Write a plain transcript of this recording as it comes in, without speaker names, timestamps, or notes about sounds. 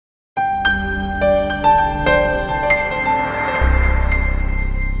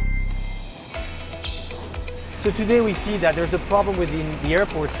So today we see that there's a problem within the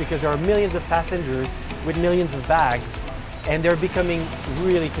airports because there are millions of passengers with millions of bags, and they're becoming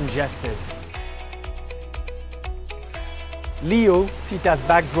really congested. Leo, SITA's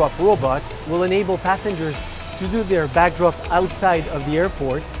bag drop robot, will enable passengers to do their bag drop outside of the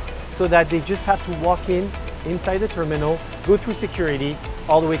airport so that they just have to walk inside the terminal, go through security,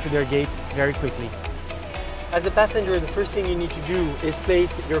 all the way to their gate very quickly. As a passenger, the first thing you need to do is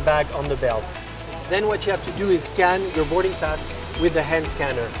place your bag on the belt. Then what you have to do is scan your boarding pass with the hand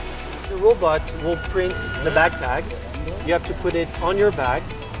scanner. The robot will print the bag tags. You have to put it on your bag.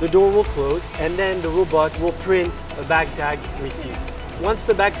 The door will close, and then the robot will print a bag tag receipt. Once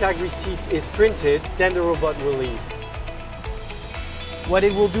the bag tag receipt is printed, then the robot will leave. What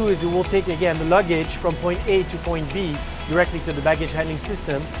it will do is it will take, again, the luggage from point A to point B directly to the baggage handling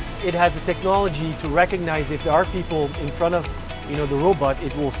system. It has the technology to recognize if there are people in front of the robot.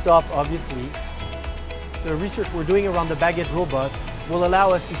 It will stop, obviously. The research we're doing around the baggage robot will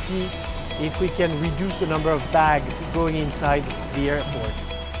allow us to see if we can reduce the number of bags going inside the airports.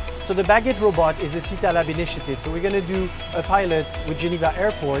 So the baggage robot is a SITA Lab initiative. So we're going to do a pilot with Geneva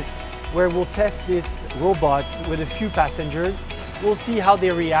Airport where we'll test this robot with a few passengers. We'll see how they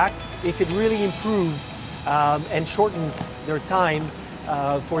react, if it really improves and shortens their time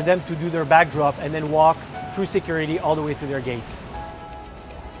for them to do their bag drop and then walk through security all the way to their gates.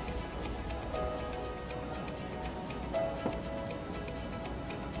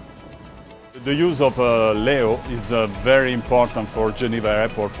 The use of Leo is very important for Geneva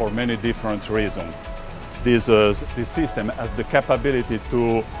Airport for many different reasons. This system has the capability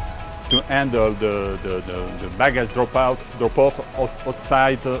to handle the baggage drop-off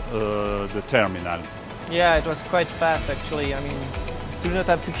outside the terminal. Yeah, it was quite fast actually. I mean, you do not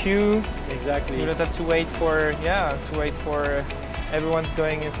have to queue. Exactly. You don't have to wait for everyone's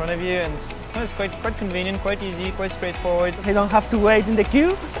going in front of you, and it's quite convenient, quite easy, quite straightforward. You don't have to wait in the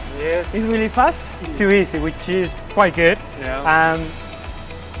queue. Yes. It's really fast. It's too easy, which is quite good. Yeah.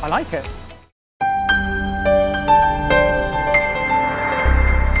 I like it.